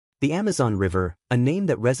The Amazon River, a name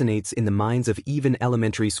that resonates in the minds of even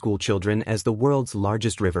elementary school children as the world's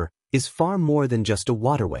largest river, is far more than just a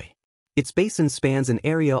waterway. Its basin spans an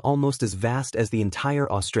area almost as vast as the entire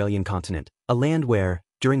Australian continent, a land where,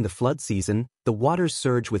 during the flood season, the waters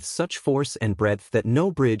surge with such force and breadth that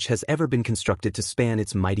no bridge has ever been constructed to span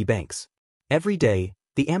its mighty banks. Every day,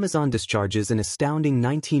 the Amazon discharges an astounding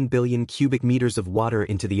 19 billion cubic meters of water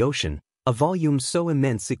into the ocean, a volume so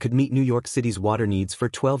immense it could meet New York City's water needs for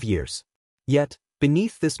 12 years. Yet,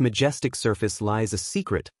 beneath this majestic surface lies a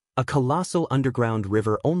secret, a colossal underground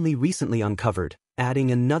river only recently uncovered,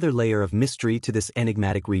 adding another layer of mystery to this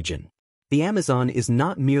enigmatic region. The Amazon is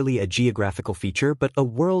not merely a geographical feature but a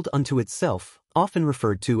world unto itself, often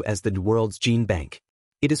referred to as the world's gene bank.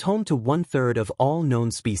 It is home to 1/3 of all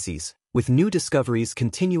known species, with new discoveries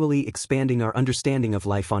continually expanding our understanding of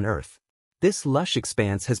life on Earth. This lush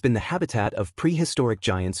expanse has been the habitat of prehistoric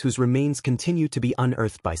giants whose remains continue to be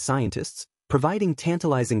unearthed by scientists, providing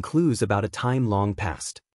tantalizing clues about a time long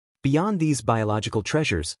past. Beyond these biological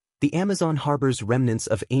treasures, the Amazon harbors remnants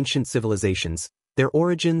of ancient civilizations, their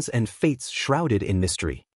origins and fates shrouded in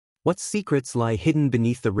mystery. What secrets lie hidden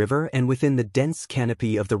beneath the river and within the dense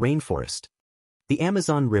canopy of the rainforest? The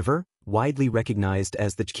Amazon River, widely recognized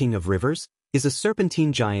as the king of rivers, is a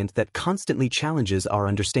serpentine giant that constantly challenges our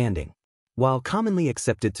understanding. While commonly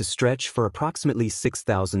accepted to stretch for approximately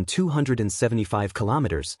 6,275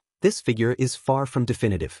 kilometers, this figure is far from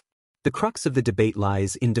definitive. The crux of the debate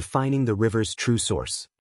lies in defining the river's true source.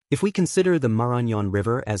 If we consider the Marañón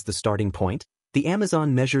River as the starting point, the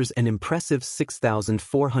Amazon measures an impressive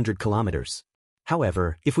 6,400 kilometers.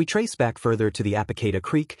 However, if we trace back further to the Apicheta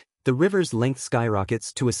Creek, the river's length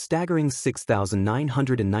skyrockets to a staggering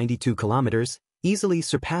 6,992 kilometers, easily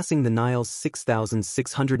surpassing the Nile's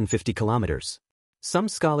 6,650 kilometers. Some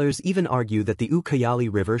scholars even argue that the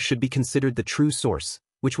Ucayali River should be considered the true source,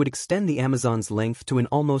 which would extend the Amazon's length to an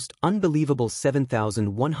almost unbelievable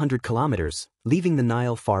 7,100 kilometers, leaving the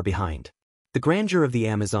Nile far behind. The grandeur of the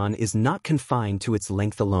Amazon is not confined to its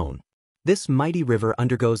length alone. This mighty river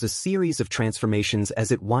undergoes a series of transformations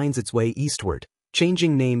as it winds its way eastward,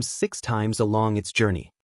 changing names 6 times along its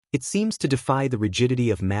journey. It seems to defy the rigidity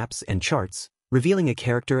of maps and charts, revealing a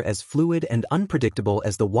character as fluid and unpredictable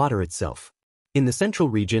as the water itself. In the central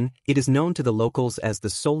region, it is known to the locals as the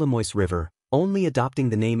Solimões River, only adopting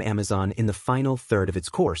the name Amazon in the final third of its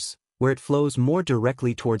course, where it flows more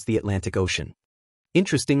directly towards the Atlantic Ocean.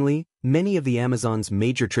 Interestingly, many of the Amazon's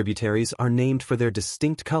major tributaries are named for their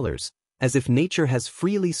distinct colors, as if nature has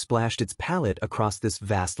freely splashed its palette across this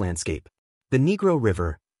vast landscape. The Negro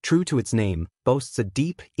River, true to its name, boasts a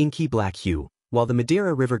deep, inky black hue, while the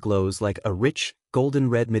Madeira River glows like a rich, golden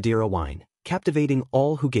red Madeira wine, captivating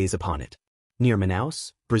all who gaze upon it. Near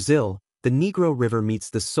Manaus, Brazil, the Negro River meets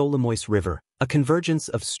the Solimões River, a convergence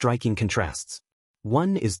of striking contrasts.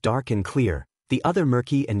 One is dark and clear, the other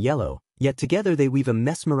murky and yellow, yet together they weave a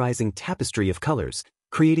mesmerizing tapestry of colors,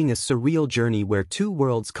 creating a surreal journey where two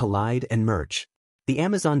worlds collide and merge. The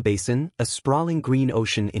Amazon Basin, a sprawling green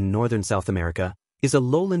ocean in northern South America, is a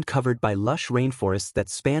lowland covered by lush rainforests that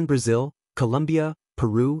span Brazil, Colombia,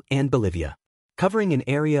 Peru, and Bolivia. Covering an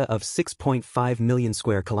area of 6.5 million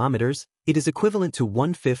square kilometers, it is equivalent to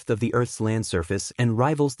 1/5 of the Earth's land surface and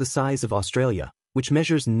rivals the size of Australia, which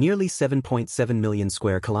measures nearly 7.7 million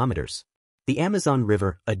square kilometers. The Amazon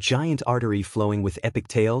River, a giant artery flowing with epic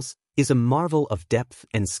tales, is a marvel of depth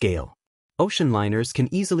and scale. Ocean liners can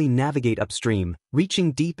easily navigate upstream,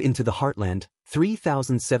 reaching deep into the heartland,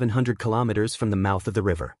 3,700 kilometers from the mouth of the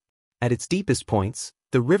river. At its deepest points,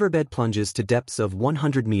 the riverbed plunges to depths of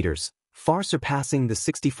 100 meters, far surpassing the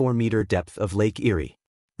 64-meter depth of Lake Erie.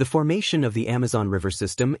 The formation of the Amazon River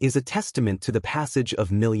system is a testament to the passage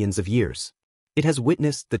of millions of years. It has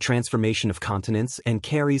witnessed the transformation of continents and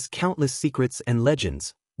carries countless secrets and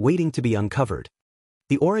legends, waiting to be uncovered.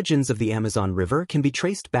 The origins of the Amazon River can be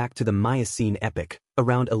traced back to the Miocene epoch,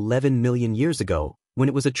 around 11 million years ago, when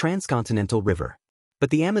it was a transcontinental river. But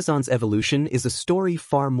the Amazon's evolution is a story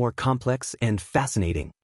far more complex and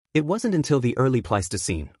fascinating. It wasn't until the early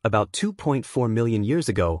Pleistocene, about 2.4 million years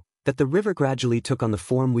ago, that the river gradually took on the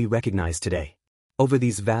form we recognize today. Over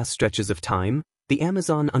these vast stretches of time, the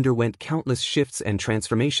Amazon underwent countless shifts and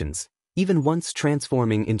transformations, even once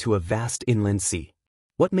transforming into a vast inland sea.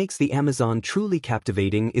 What makes the Amazon truly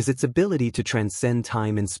captivating is its ability to transcend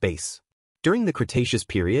time and space. During the Cretaceous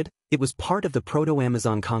period, it was part of the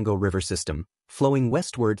Proto-Amazon Congo River system, flowing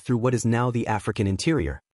westward through what is now the African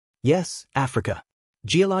interior. Yes, Africa.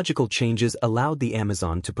 Geological changes allowed the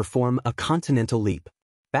Amazon to perform a continental leap.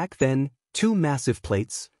 Back then, two massive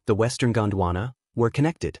plates, the Western Gondwana, were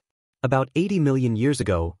connected. About 80 million years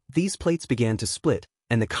ago, these plates began to split,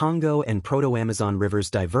 and the Congo and Proto-Amazon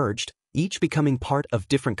rivers diverged, each becoming part of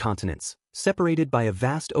different continents, separated by a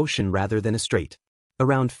vast ocean rather than a strait.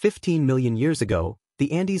 Around 15 million years ago,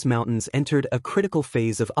 the Andes Mountains entered a critical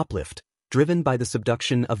phase of uplift, driven by the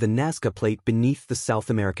subduction of the Nazca Plate beneath the South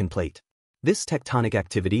American plate. This tectonic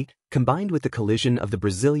activity, combined with the collision of the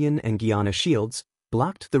Brazilian and Guiana shields,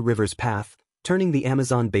 blocked the river's path, turning the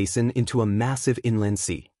Amazon basin into a massive inland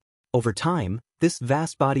sea. Over time, this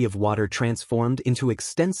vast body of water transformed into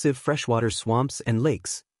extensive freshwater swamps and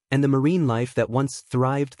lakes, and the marine life that once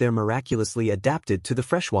thrived there miraculously adapted to the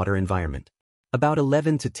freshwater environment. About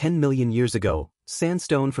 11 to 10 million years ago,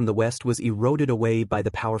 sandstone from the west was eroded away by the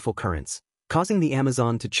powerful currents, causing the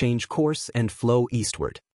Amazon to change course and flow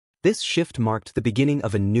eastward. This shift marked the beginning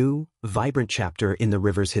of a new, vibrant chapter in the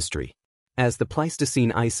river's history. As the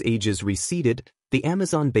Pleistocene ice ages receded, the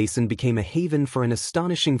Amazon basin became a haven for an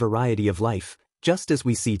astonishing variety of life, just as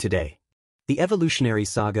we see today. The evolutionary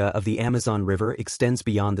saga of the Amazon River extends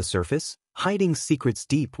beyond the surface, hiding secrets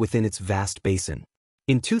deep within its vast basin.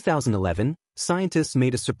 In 2011, scientists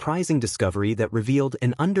made a surprising discovery that revealed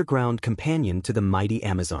an underground companion to the mighty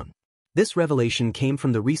Amazon. This revelation came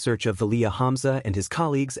from the research of Valia Hamza and his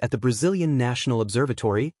colleagues at the Brazilian National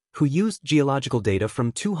Observatory, who used geological data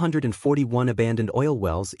from 241 abandoned oil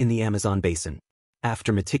wells in the Amazon basin.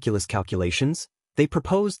 After meticulous calculations, they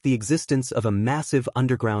proposed the existence of a massive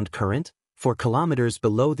underground current 4 kilometers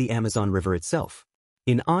below the Amazon River itself.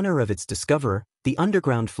 In honor of its discoverer, the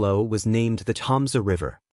underground flow was named the Hamza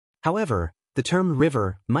River. However, the term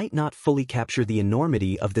river might not fully capture the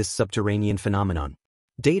enormity of this subterranean phenomenon.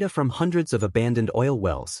 Data from hundreds of abandoned oil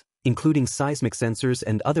wells, including seismic sensors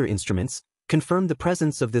and other instruments, confirm the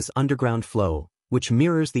presence of this underground flow, which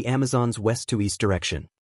mirrors the Amazon's west to east direction.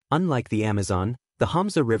 Unlike the Amazon, the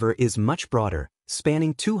Hamza River is much broader,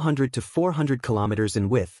 spanning 200 to 400 kilometers in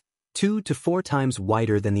width, 2 to 4 times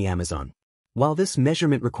wider than the Amazon. While this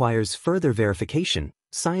measurement requires further verification,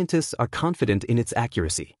 scientists are confident in its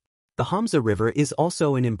accuracy. The Hamza River is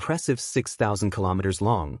also an impressive 6,000 kilometers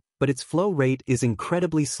long, but its flow rate is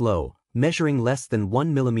incredibly slow, measuring less than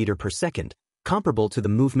 1 millimeter per second, comparable to the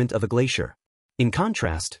movement of a glacier. In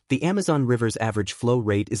contrast, the Amazon River's average flow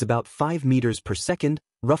rate is about 5 meters per second,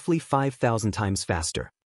 roughly 5,000 times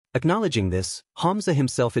faster. Acknowledging this, Hamza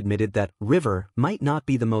himself admitted that river might not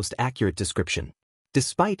be the most accurate description.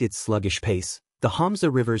 Despite its sluggish pace, the Hamza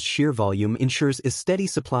River's sheer volume ensures a steady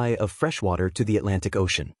supply of fresh water to the Atlantic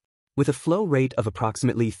Ocean. With a flow rate of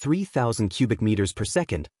approximately 3,000 cubic meters per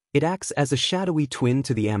second, it acts as a shadowy twin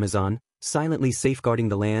to the Amazon, silently safeguarding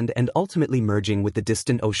the land and ultimately merging with the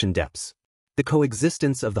distant ocean depths. The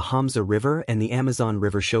coexistence of the Hamza River and the Amazon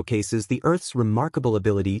River showcases the Earth's remarkable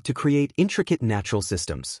ability to create intricate natural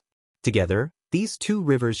systems. Together, these two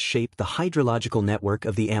rivers shape the hydrological network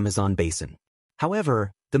of the Amazon basin.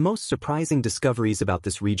 However, the most surprising discoveries about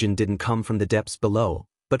this region didn't come from the depths below,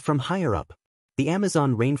 but from higher up. The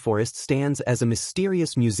Amazon rainforest stands as a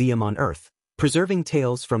mysterious museum on Earth, preserving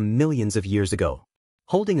tales from millions of years ago.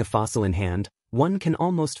 Holding a fossil in hand, one can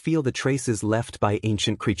almost feel the traces left by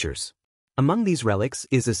ancient creatures. Among these relics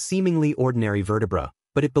is a seemingly ordinary vertebra,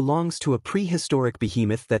 but it belongs to a prehistoric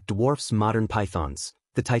behemoth that dwarfs modern pythons,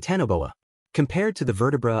 the Titanoboa. Compared to the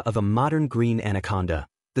vertebra of a modern green anaconda,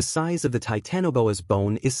 the size of the Titanoboa's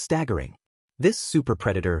bone is staggering. This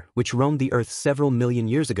superpredator, which roamed the Earth several million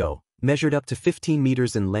years ago, measured up to 15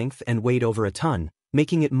 meters in length and weighed over a ton,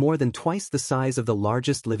 making it more than twice the size of the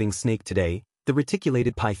largest living snake today, the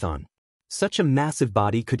reticulated python. Such a massive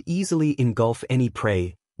body could easily engulf any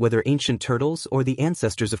prey, whether ancient turtles or the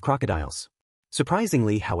ancestors of crocodiles.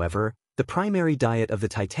 Surprisingly, however, the primary diet of the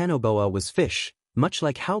Titanoboa was fish, much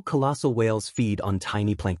like how colossal whales feed on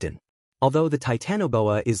tiny plankton. Although the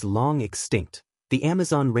Titanoboa is long extinct, the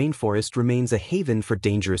Amazon rainforest remains a haven for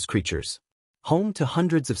dangerous creatures. Home to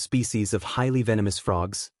hundreds of species of highly venomous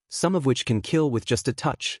frogs, some of which can kill with just a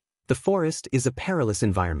touch, the forest is a perilous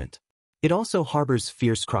environment. It also harbors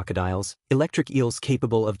fierce crocodiles, electric eels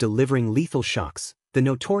capable of delivering lethal shocks, the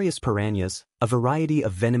notorious piranhas, a variety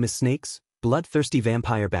of venomous snakes, bloodthirsty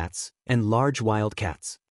vampire bats, and large wild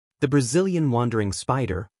cats. The Brazilian wandering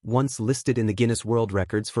spider, once listed in the Guinness World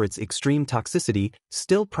Records for its extreme toxicity,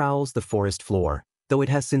 still prowls the forest floor, though it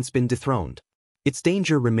has since been dethroned. Its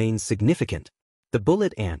danger remains significant. The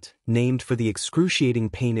bullet ant, named for the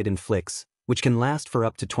excruciating pain it inflicts, which can last for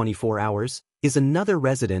up to 24 hours, is another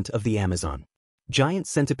resident of the Amazon. Giant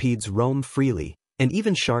centipedes roam freely, and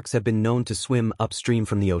even sharks have been known to swim upstream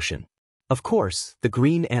from the ocean. Of course, the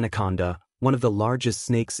green anaconda, one of the largest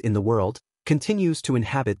snakes in the world, continues to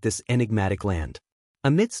inhabit this enigmatic land.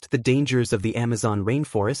 Amidst the dangers of the Amazon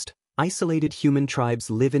rainforest, isolated human tribes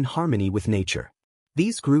live in harmony with nature.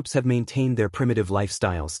 These groups have maintained their primitive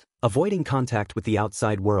lifestyles, avoiding contact with the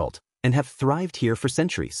outside world, and have thrived here for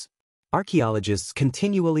centuries. Archaeologists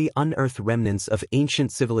continually unearth remnants of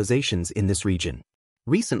ancient civilizations in this region.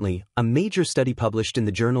 Recently, a major study published in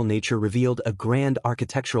the journal Nature revealed a grand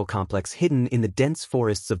architectural complex hidden in the dense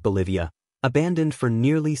forests of Bolivia, abandoned for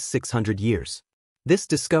nearly 600 years. This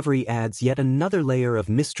discovery adds yet another layer of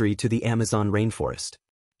mystery to the Amazon rainforest.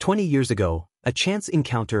 20 years ago, a chance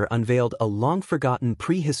encounter unveiled a long-forgotten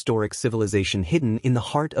prehistoric civilization hidden in the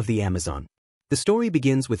heart of the Amazon. The story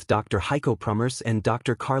begins with Dr. Heiko Prummers and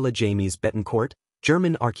Dr. Carla James Betancourt,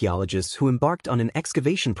 German archaeologists who embarked on an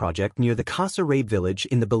excavation project near the Caçarebe village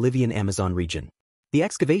in the Bolivian Amazon region. The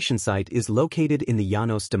excavation site is located in the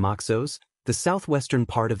Llanos de Moxos, the southwestern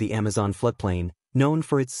part of the Amazon floodplain, known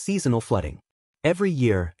for its seasonal flooding. Every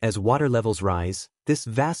year, as water levels rise, this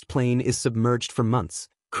vast plain is submerged for months,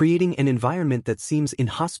 creating an environment that seems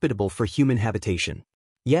inhospitable for human habitation.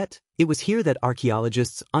 Yet, it was here that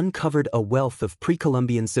archaeologists uncovered a wealth of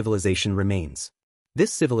pre-Columbian civilization remains.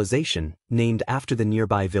 This civilization, named after the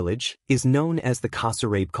nearby village, is known as the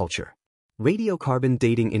Caçarebe culture. Radiocarbon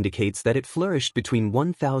dating indicates that it flourished between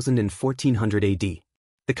 1000 and 1400 AD.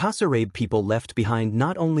 The Caçarebe people left behind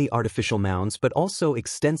not only artificial mounds but also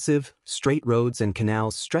extensive, straight roads and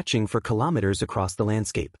canals stretching for kilometers across the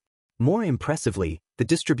landscape. More impressively, the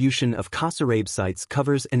distribution of Caçarebe sites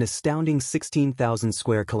covers an astounding 16,000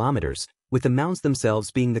 square kilometers, with the mounds themselves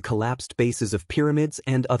being the collapsed bases of pyramids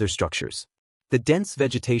and other structures. The dense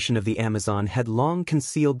vegetation of the Amazon had long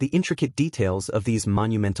concealed the intricate details of these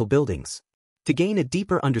monumental buildings. To gain a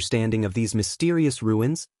deeper understanding of these mysterious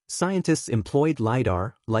ruins, scientists employed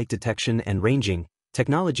LiDAR, light detection and ranging,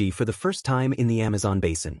 technology for the first time in the Amazon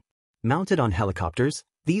basin. Mounted on helicopters,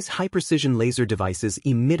 these high-precision laser devices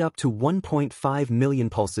emit up to 1.5 million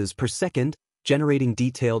pulses per second, generating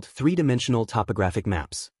detailed three-dimensional topographic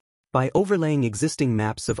maps. By overlaying existing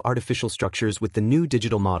maps of artificial structures with the new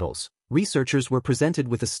digital models, researchers were presented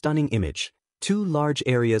with a stunning image: two large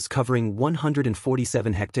areas covering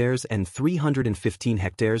 147 hectares and 315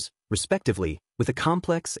 hectares, respectively, with a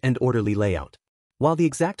complex and orderly layout. While the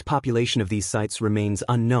exact population of these sites remains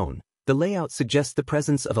unknown, the layout suggests the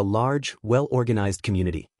presence of a large, well-organized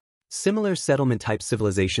community. Similar settlement-type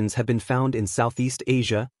civilizations have been found in Southeast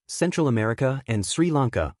Asia, Central America, and Sri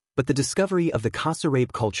Lanka, but the discovery of the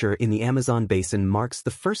Caçarebe culture in the Amazon basin marks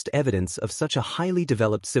the first evidence of such a highly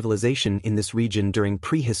developed civilization in this region during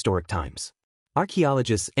prehistoric times.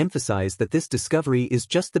 Archaeologists emphasize that this discovery is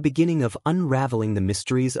just the beginning of unraveling the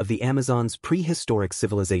mysteries of the Amazon's prehistoric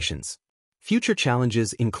civilizations. Future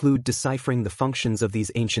challenges include deciphering the functions of these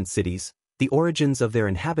ancient cities, the origins of their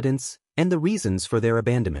inhabitants, and the reasons for their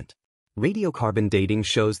abandonment. Radiocarbon dating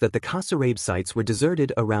shows that the Caçarebe sites were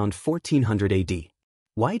deserted around 1400 AD.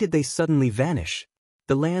 Why did they suddenly vanish?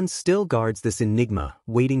 The land still guards this enigma,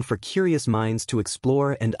 waiting for curious minds to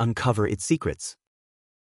explore and uncover its secrets.